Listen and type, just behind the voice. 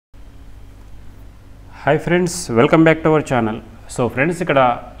Hi friends, welcome back to our channel. So friends, ఇక్కడ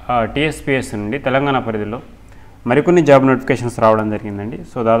TSPS నుండి తెలంగాణ పరిధిలో మరికొన్ని జాబ్ నోటిఫికేషన్స్ రావడం జరిగిందండి.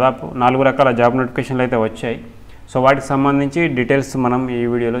 సో దాదాపు 4 రకాల జాబ్ నోటిఫికేషన్లు అయితే వచ్చాయి. సో వాటికి సంబంధించి డీటెయిల్స్ మనం ఈ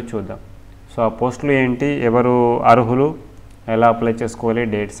వీడియోలో చూద్దాం. సో ఆ పోస్టులు ఏంటి, ఎవరు అర్హులు, ఎలా అప్లై చేసుకోవాలి,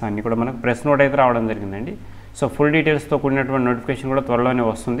 డేట్స్ అన్నీ కూడా మనకు ప్రెస్ నోట్ అయితే రావడం జరిగిందండి. సో ఫుల్ డీటెయిల్స్తో కూడినటువంటి నోటిఫికేషన్ కూడా త్వరలోనే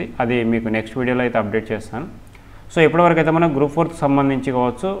వస్తుంది. అది మీకు నెక్స్ట్ వీడియోలో అయితే అప్డేట్ చేస్తాను. సో ఇప్పటివరకు అయితే మనం గ్రూప్ 4కి సంబంధించి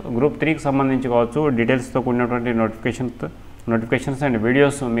కావచ్చు, గ్రూప్ 3కి సంబంధించి కావచ్చు, డీటెయిల్స్తో కూడినటువంటి నోటిఫికేషన్స్ అండ్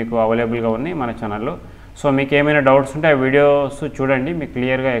వీడియోస్ మీకు అవైలబుల్గా ఉన్నాయి మన ఛానల్లో. సో మీకు ఏమైనా డౌట్స్ ఉంటే ఆ వీడియోస్ చూడండి, మీకు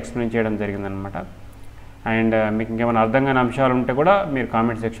క్లియర్గా ఎక్స్ప్లెయిన్ చేయడం జరిగిందనమాట. అండ్ మీకు ఇంకేమైనా అర్థం కాని అంశాలు ఉంటే కూడా మీరు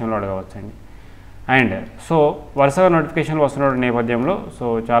కామెంట్ సెక్షన్లో అడగవచ్చండి. అండ్ సో వరుసగా నోటిఫికేషన్లు వస్తున్న నేపథ్యంలో సో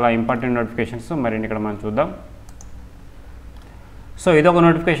చాలా ఇంపార్టెంట్ నోటిఫికేషన్స్ మరిన్ని ఇక్కడ మనం చూద్దాం. సో ఇదొక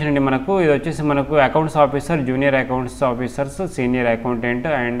నోటిఫికేషన్ అండి మనకు. ఇది వచ్చేసి మనకు accounts officer, junior accounts officers, senior accountant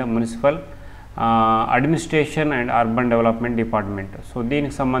and municipal administration and urban development department. So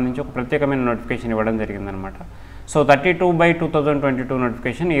దీనికి సంబంధించి ఒక ప్రత్యేకమైన నోటిఫికేషన్ ఇవ్వడం జరిగిందనమాట. సో 32/2022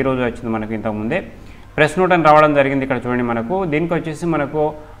 నోటిఫికేషన్ ఈరోజు వచ్చింది మనకు. ఇంతకుముందే ప్రెస్ నోట్ అని రావడం జరిగింది. ఇక్కడ చూడండి, మనకు దీనికి వచ్చేసి మనకు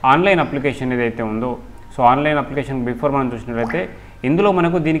ఆన్లైన్ అప్లికేషన్ ఏదైతే ఉందో, సో ఆన్లైన్ అప్లికేషన్ బిఫోర్ మనం చూసినట్లయితే ఇందులో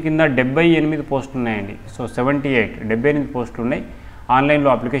మనకు దీని కింద 78 పోస్టులు ఉన్నాయండి. సో 78 పోస్టులు ఉన్నాయి. ఆన్లైన్లో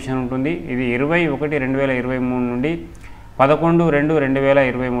అప్లికేషన్ ఉంటుంది. ఇది 20/1/2023 నుండి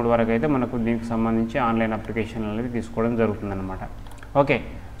 11/2/2023 వరకు అయితే మనకు దీనికి సంబంధించి ఆన్లైన్ అప్లికేషన్ అనేది తీసుకోవడం జరుగుతుందన్నమాట. ఓకే,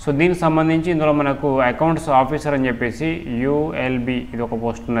 సో దీనికి సంబంధించి ఇందులో మనకు అకౌంట్స్ ఆఫీసర్ అని చెప్పేసి ULB ఇది ఒక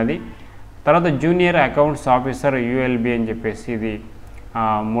పోస్ట్ ఉన్నది. తర్వాత జూనియర్ అకౌంట్స్ ఆఫీసర్ ULB అని చెప్పేసి ఇది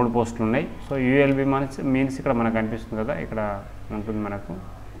 3 పోస్టులు ఉన్నాయి. సో ULB మీన్స్ ఇక్కడ మనకు అనిపిస్తుంది కదా, ఇక్కడ ఉంటుంది మనకు.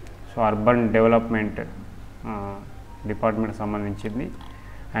 సో అర్బన్ డెవలప్మెంట్ డిపార్ట్మెంట్ సంబంధించింది.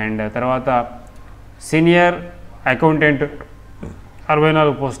 అండ్ తర్వాత సీనియర్ అకౌంటెంట్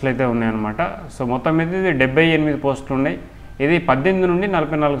 64 పోస్టులు అయితే ఉన్నాయన్నమాట. సో మొత్తం మీద ఇది 78 పోస్టులు ఉన్నాయి. ఇది 18 నుండి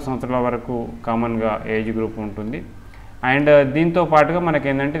 44 సంవత్సరాల వరకు కామన్గా ఏజ్ గ్రూప్ ఉంటుంది. అండ్ దీంతో పాటుగా మనకి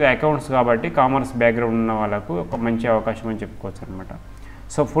ఏంటంటే ఇది అకౌంట్స్ కాబట్టి కామర్స్ బ్యాక్గ్రౌండ్ ఉన్న వాళ్ళకు ఒక మంచి అవకాశం అని చెప్పుకోవచ్చు అనమాట.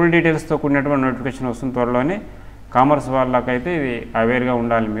 సో ఫుల్ డీటెయిల్స్తో కూడినటువంటి నోటిఫికేషన్ వస్తుంది త్వరలోనే. కామర్స్ వాళ్ళకైతే ఇది అవేర్గా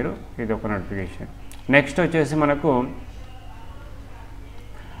ఉండాలి మీరు. ఇది ఒక నోటిఫికేషన్. నెక్స్ట్ వచ్చేసి మనకు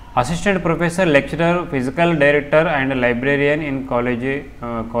assistant professor, lecturer, physical director and librarian in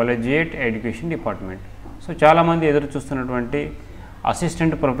collegiate education department. So చాలామంది ఎదురు చూస్తున్నటువంటి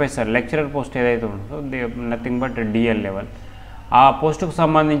అసిస్టెంట్ ప్రొఫెసర్, లెక్చరర్ పోస్ట్ ఏదైతే ఉంటుందో నథింగ్ బట్ DL లెవెల్, ఆ పోస్టుకు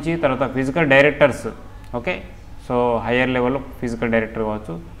సంబంధించి. తర్వాత physical directors, okay, so higher లెవెల్లో ఫిజికల్ డైరెక్టర్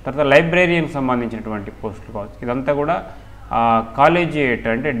కావచ్చు. తర్వాత లైబ్రేరియన్కి సంబంధించినటువంటి పోస్టులు కావచ్చు. ఇదంతా కూడా కాలేజియేట్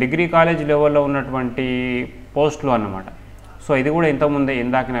అంటే డిగ్రీ కాలేజ్ లెవెల్లో ఉన్నటువంటి పోస్టులు అన్నమాట. సో ఇది కూడా ఇంతకుముందే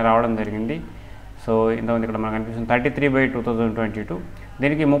ఇందాకనే రావడం జరిగింది. సో ఇంతకుముందు ఇక్కడ మనకు అనిపిస్తుంది 33/2022.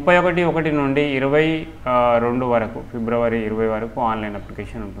 దీనికి 31 నుండి 22 వరకు, ఫిబ్రవరి 20 వరకు ఆన్లైన్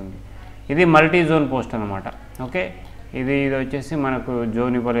అప్లికేషన్ ఉంటుంది. ఇది మల్టీ జోన్ పోస్ట్ అనమాట. ఓకే, ఇది వచ్చేసి మనకు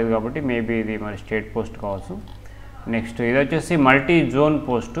జోన్ ఇవ్వలేదు కాబట్టి మేబీ ఇది మరి స్టేట్ పోస్ట్ కావచ్చు. నెక్స్ట్ ఇది వచ్చేసి multi zone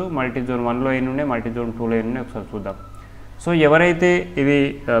post. Multi zone 1లో ఎన్ని ఉన్నాయి, మల్టీ జోన్ 2లో ఎన్ని ఉన్నాయి ఒకసారి చూద్దాం. సో ఎవరైతే ఇది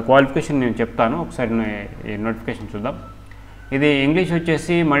క్వాలిఫికేషన్ నేను చెప్తాను, ఒకసారి ఈ నోటిఫికేషన్ చూద్దాం. ఇది ఇంగ్లీష్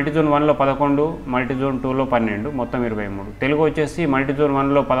వచ్చేసి మల్టీ జోన్ 1లో 11, మల్టీ జోన్ 2లో 12, మొత్తం 23. తెలుగు వచ్చేసి మల్టీ జోన్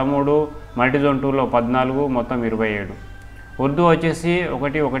 1లో 13, మల్టీ జోన్ 2లో 14, మొత్తం 27. ఉర్దూ వచ్చేసి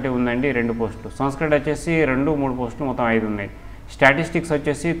 1 ఉందండి, 2 పోస్టులు. సంస్కృత్ వచ్చేసి 2, 3 పోస్టులు, మొత్తం 5 ఉన్నాయి. స్టాటిస్టిక్స్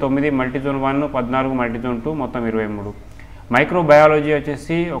వచ్చేసి 9, మల్టీ జోన్ 1, 14, మల్టీ జోన్ 2, మొత్తం 23. మైక్రోబయాలజీ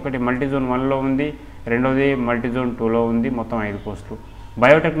వచ్చేసి 1 మల్టీ జోన్ 1లో ఉంది, 2ది మల్టీ జోన్ 2లో ఉంది, మొత్తం 5 పోస్టులు.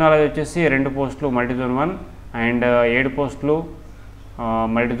 బయోటెక్నాలజీ వచ్చేసి 2 పోస్టులు మల్టీ జోన్ 1 అండ్ 7 పోస్టులు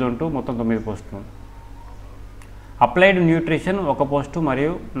మల్టీ జోన్ 2, మొత్తం 9 పోస్టులు. అప్లైడ్ న్యూట్రిషన్ 1 పోస్టు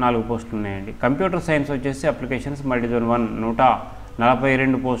మరియు 4 పోస్టులు ఉన్నాయండి. కంప్యూటర్ సైన్స్ వచ్చేసి అప్లికేషన్స్ మల్టీ జోన్ 1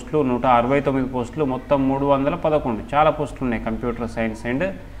 142 పోస్టులు, 169 పోస్టులు, మొత్తం 311. చాలా పోస్టులు ఉన్నాయి కంప్యూటర్ సైన్స్ అండ్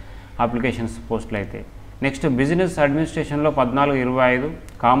అప్లికేషన్స్ పోస్టులు అయితే. Next business అడ్మినిస్ట్రేషన్లో 14, 25.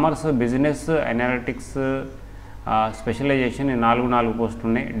 Commerce, business analytics specialisation 4 పోస్టులు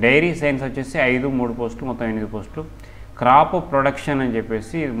ఉన్నాయి. డైరీ సైన్స్ వచ్చేసి 5, 3 పోస్టులు, మొత్తం 8 పోస్టులు. క్రాప్ ప్రొడక్షన్ అని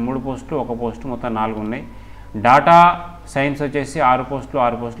చెప్పేసి 3 పోస్టులు, 1 పోస్టు, మొత్తం 4 ఉన్నాయి. డాటా సైన్స్ వచ్చేసి 6 పోస్టులు,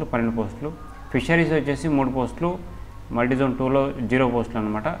 12 పోస్టులు. ఫిషరీస్ వచ్చేసి 3 పోస్టులు, మల్టీ జోన్ 2లో 0 పోస్టులు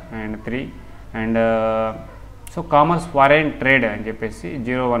అనమాట, and 3. And so commerce foreign trade అని చెప్పేసి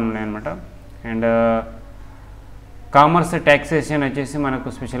 01 ఉన్నాయన్నమాట. అండ్ కామర్స్ ట్యాక్సేషన్ వచ్చేసి మనకు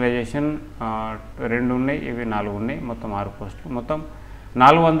స్పెషలైజేషన్ 2 ఉన్నాయి, ఇవి 4 ఉన్నాయి, మొత్తం 6 పోస్టులు. మొత్తం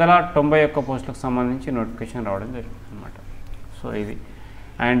 491 పోస్టులకు సంబంధించి నోటిఫికేషన్ రావడం జరుగుతుంది అనమాట. సో ఇది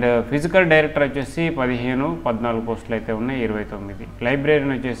అండ్ ఫిజికల్ డైరెక్టర్ వచ్చేసి 14 పోస్టులు అయితే ఉన్నాయి, 29.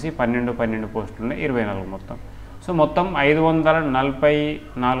 లైబ్రేరియన్ వచ్చేసి 12 పోస్టులు ఉన్నాయి, 24 మొత్తం. సో మొత్తం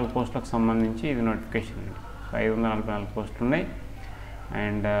 544 పోస్టులకు సంబంధించి ఇది నోటిఫికేషన్ అండి. సో 544 పోస్టులు ఉన్నాయి.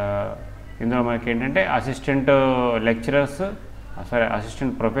 అండ్ ఇందులో మనకి ఏంటంటే assistant lecturers,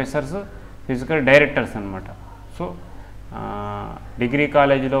 assistant professors, physical directors అనమాట. సో డిగ్రీ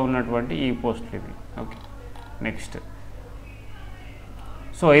కాలేజీలో ఉన్నటువంటి ఈ పోస్టులు ఇవి. Okay, next.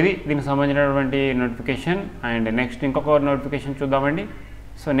 సో ఇది దీనికి సంబంధించినటువంటి నోటిఫికేషన్. అండ్ నెక్స్ట్ ఇంకొక నోటిఫికేషన్ చూద్దామండి.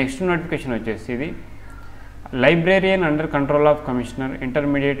 సో నెక్స్ట్ నోటిఫికేషన్ వచ్చేసి ఇది librarian under control of commissioner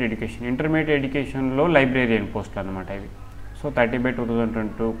intermediate ఎడ్యుకేషన్లో లైబ్రేరియన్ పోస్టులు అనమాట ఇవి. So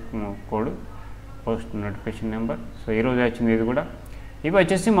 30/2022 code post notification number. So ఈరోజు వచ్చింది ఇది కూడా. ఇవి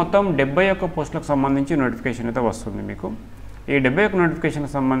వచ్చేసి మొత్తం 71 పోస్టులకు సంబంధించి నోటిఫికేషన్ అయితే వస్తుంది మీకు. ఈ 71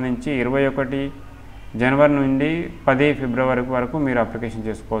 నోటిఫికేషన్కి సంబంధించి 21 జనవరి నుండి 10 ఫిబ్రవరి వరకు మీరు అప్లికేషన్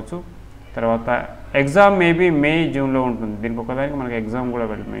చేసుకోవచ్చు. తర్వాత ఎగ్జామ్ మేబీ మే జూన్లో ఉంటుంది. దీనికి ఒకదానికి మనకి ఎగ్జామ్ కూడా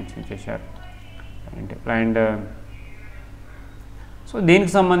మెన్షన్ చేశారు. అండ్ సో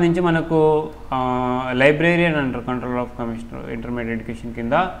దీనికి సంబంధించి మనకు librarian under control of commissioner intermediate education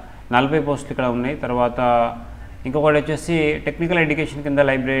కింద 40 పోస్టులు ఇక్కడ ఉన్నాయి. తర్వాత ఇంకొకటి వచ్చేసి టెక్నికల్ ఎడ్యుకేషన్ కింద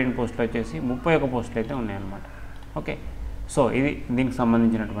లైబ్రేరియన్ పోస్టులు వచ్చేసి 31 పోస్టులు అయితే ఉన్నాయన్నమాట. ఓకే, సో ఇది దీనికి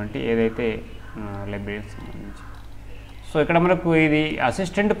సంబంధించినటువంటి ఏదైతే లైబ్రేరియన్ సంబంధించి. సో ఇక్కడ మనకు ఇది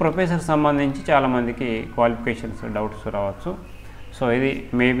అసిస్టెంట్ ప్రొఫెసర్ సంబంధించి చాలామందికి క్వాలిఫికేషన్స్ డౌట్స్ రావచ్చు. సో ఇది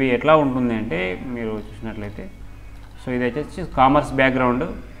మేబీ ఎట్లా ఉంటుంది అంటే మీరు చూసినట్లయితే, సో ఇది వచ్చేసి కామర్స్ బ్యాక్గ్రౌండ్.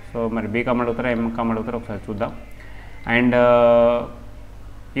 సో మరి బీకామ్ అడుగుతారా, ఎంకామ్ అడుగుతారా ఒకసారి చూద్దాం. అండ్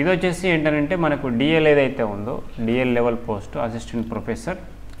ఇది వచ్చేసి ఏంటంటే మనకు డిఎల్ ఏదైతే ఉందో DL level post assistant professor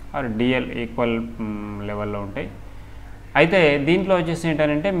R DL equal లెవెల్లో ఉంటాయి. అయితే దీంట్లో వచ్చేసి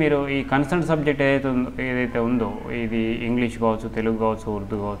ఏంటంటే మీరు ఈ కన్సర్న్ సబ్జెక్ట్ ఏదైతే ఉందో ఇది ఇంగ్లీష్ కావచ్చు, తెలుగు కావచ్చు,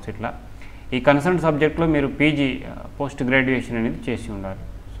 ఉర్దూ కావచ్చు, ఇట్లా ఈ కన్సర్న్ సబ్జెక్ట్లో మీరు పీజీ పోస్ట్ గ్రాడ్యుయేషన్ అనేది చేసి ఉండాలి.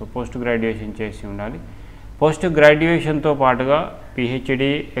 సో పోస్ట్ గ్రాడ్యుయేషన్ చేసి ఉండాలి. పోస్ట్ గ్రాడ్యుయేషన్తో పాటుగా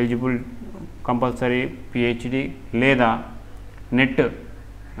పిహెచ్డి ఎలిజిబుల్ కంపల్సరీ పిహెచ్డి లేదా నెట్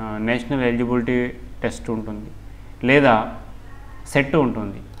నేషనల్ ఎలిజిబిలిటీ టెస్ట్ ఉంటుంది లేదా సెట్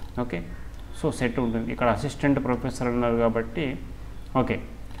ఉంటుంది. ఓకే, సో సెట్ ఉంటుంది. ఇక్కడ అసిస్టెంట్ ప్రొఫెసర్ ఉన్నారు కాబట్టి ఓకే.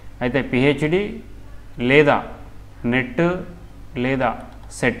 అయితే పిహెచ్డి లేదా నెట్ లేదా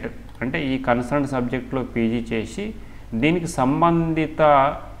సెట్ అంటే ఈ కన్సర్న్ సబ్జెక్ట్లో పీజీ చేసి దీనికి సంబంధిత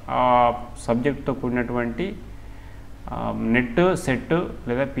సబ్జెక్ట్తో కూడినటువంటి నెట్ సెట్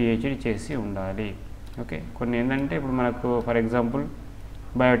లేదా పిహెచ్డి చేసి ఉండాలి. ఓకే, కొన్ని ఏంటంటే ఇప్పుడు మనకు ఫర్ ఎగ్జాంపుల్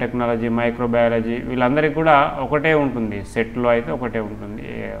బయోటెక్నాలజీ, మైక్రోబయాలజీ వీళ్ళందరికీ కూడా ఒకటే ఉంటుంది. సెట్లో అయితే ఒకటే ఉంటుంది,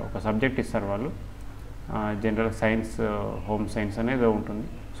 ఒక సబ్జెక్ట్ ఇస్తారు వాళ్ళు. జనరల్ సైన్స్, హోమ్ సైన్స్ అనేది ఉంటుంది.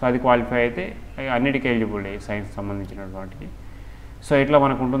 సో అది క్వాలిఫై అయితే అన్నిటికీ ఎలిజిబుల్ సైన్స్ సంబంధించినటువంటికి. సో ఇట్లా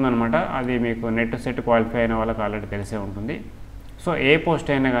మనకు ఉంటుందన్నమాట. అది మీకు నెట్ సెట్ క్వాలిఫై అయిన వాళ్ళకి ఆల్రెడీ తెలిసే ఉంటుంది. సో ఏ పోస్ట్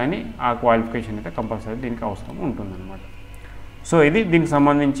అయినా కానీ ఆ క్వాలిఫికేషన్ అయితే కంపల్సరీ దీనికి అవసరం ఉంటుందన్నమాట. సో ఇది దీనికి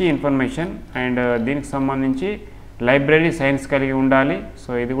సంబంధించి ఇన్ఫర్మేషన్. అండ్ దీనికి సంబంధించి లైబ్రరీ సైన్స్ కలిగి ఉండాలి. సో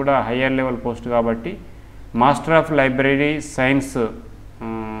ఇది కూడా హయ్యర్ లెవెల్ పోస్ట్ కాబట్టి మాస్టర్ ఆఫ్ లైబ్రరీ సైన్స్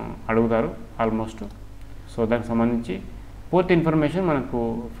అడుగుతారు ఆల్మోస్ట్. సో దానికి సంబంధించి పూర్తి ఇన్ఫర్మేషన్ మనకు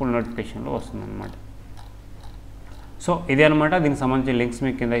ఫుల్ నోటిఫికేషన్లో వస్తుందన్నమాట. సో ఇదే అనమాట. దీనికి సంబంధించి లింక్స్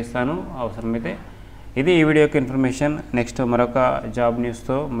మీకు కింద ఇస్తాను అవసరమైతే. ఇది ఈ వీడియోకి ఇన్ఫర్మేషన్. నెక్స్ట్ మరొక జాబ్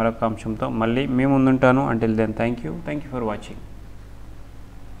న్యూస్తో మరొక అంశంతో మళ్ళీ మీ ముందుంటాను. Until then thank you for watching.